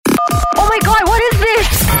my god, what is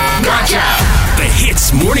this? Gotcha. The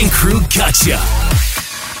Hits Morning Crew Gotcha.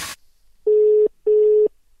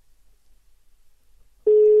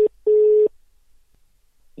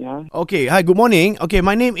 Yeah. Okay, hi, good morning. Okay,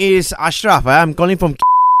 my name is Ashraf. I'm calling from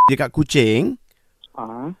dekat Kuching.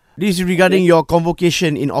 This is regarding your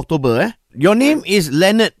convocation in October. Your name is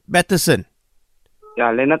Leonard Patterson.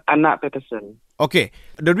 Yeah, Leonard Anak Patterson. Okay,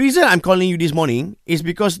 the reason I'm calling you this morning is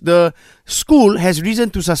because the school has reason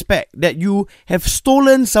to suspect that you have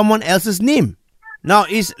stolen someone else's name. Now,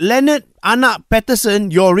 is Leonard Anak Patterson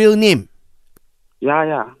your real name?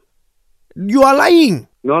 Yeah. You are lying.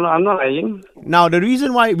 No, I'm not lying. Now, the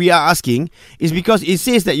reason why we are asking is because it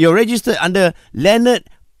says that you're registered under Leonard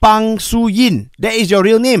Pang Su Yin. That is your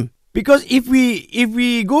real name. Because if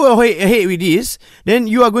we go ahead with this, then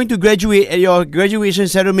you are going to graduate at your graduation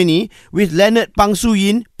ceremony with Leonard Pang Su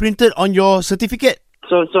Yin printed on your certificate.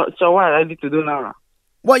 So what I need to do now?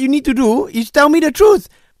 What you need to do is tell me the truth.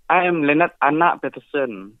 I am Leonard Anak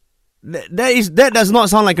Patterson. That does not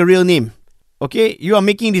sound like a real name. Okay? You are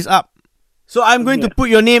making this up. So I'm going to put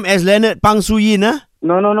your name as Leonard Pang Su Yin, huh?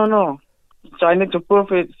 No. So I need to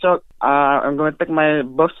prove it. So I'm going to take my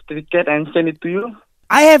birth certificate and send it to you.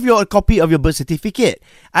 I have your copy of your birth certificate.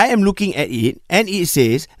 I am looking at it and it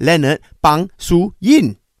says Leonard Pang Su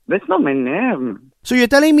Yin. That's not my name. So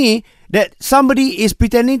you're telling me that somebody is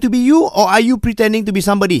pretending to be you, or are you pretending to be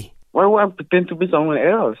somebody? Why would I pretend to be someone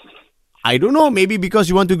else? I don't know. Maybe because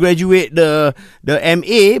you want to graduate the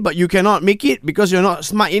MA, but you cannot make it because you're not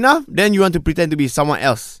smart enough. Then you want to pretend to be someone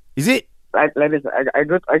else. Is it? Like this. I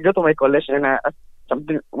go to my college and I ask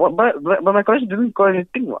something. What? But my college didn't call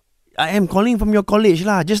anything. What? I am calling from your college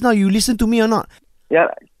lah. Just now you listen to me or not? Yeah.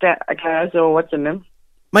 Can I ask you what's your name?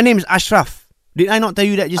 My name is Ashraf. Did I not tell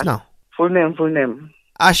you that just now? Full name.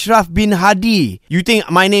 Ashraf bin Hadi. You think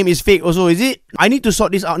my name is fake also, is it? I need to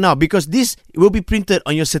sort this out now because this will be printed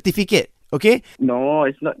on your certificate. Okay? No,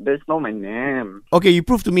 it's not. That's not my name. Okay, you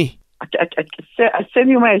prove to me. I send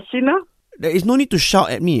you my IC now. There is no need to shout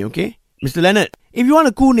at me, okay? Mr. Leonard, if you want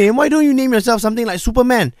a cool name, why don't you name yourself something like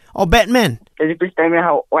Superman or Batman? Can you please tell me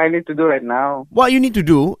what I need to do right now? What you need to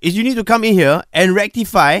do is you need to come in here and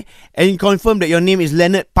rectify and confirm that your name is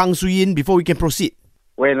Leonard Pang Su Yin before we can proceed.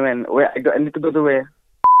 When? Where? I need to go to where?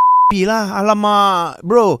 Lah, alamak.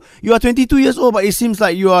 Bro, you are 22 years old, but it seems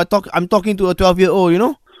like I'm talking to a 12-year-old, you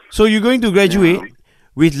know? So you're going to graduate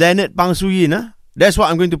with Leonard Pang Su Yin, huh? That's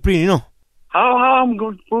what I'm going to print, you know? How I'm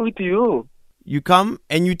going to prove it to you? You come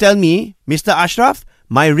and you tell me, Mr. Ashraf,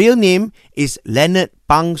 my real name is Leonard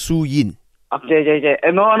Pang Su Yin. Okay.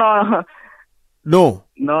 No.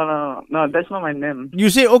 No, that's not my name.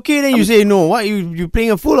 You say okay, then you say no. What, you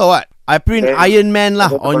playing a fool or what? I print Iron Man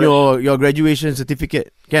lah on your graduation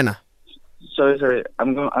certificate. Can ah? Sorry.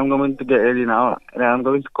 I'm going to get ready now. And I'm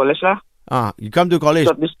going to college lah. You come to college.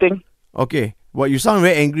 Stop this thing. Okay. Well, you sound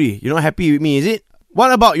very angry. You're not happy with me, is it?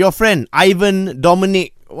 What about your friend Ivan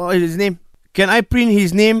Dominic? What is his name? Can I print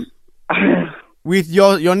his name with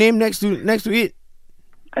your name next to it?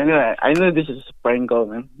 I know this is a prank call,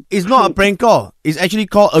 man. It's not a prank call. It's actually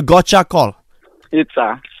called a gotcha call.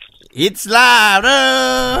 It's lah,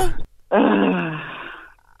 bro.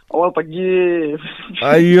 Awal pagi.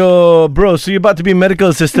 Ayo, bro. So you're about to be a medical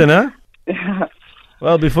assistant, huh?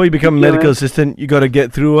 Well, before you become a medical assistant, you got to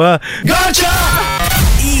get through, Gotcha!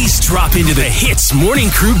 Eavesdrop into the Hits Morning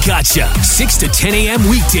Crew Gotcha. 6 to 10 a.m.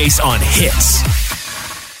 weekdays on Hits.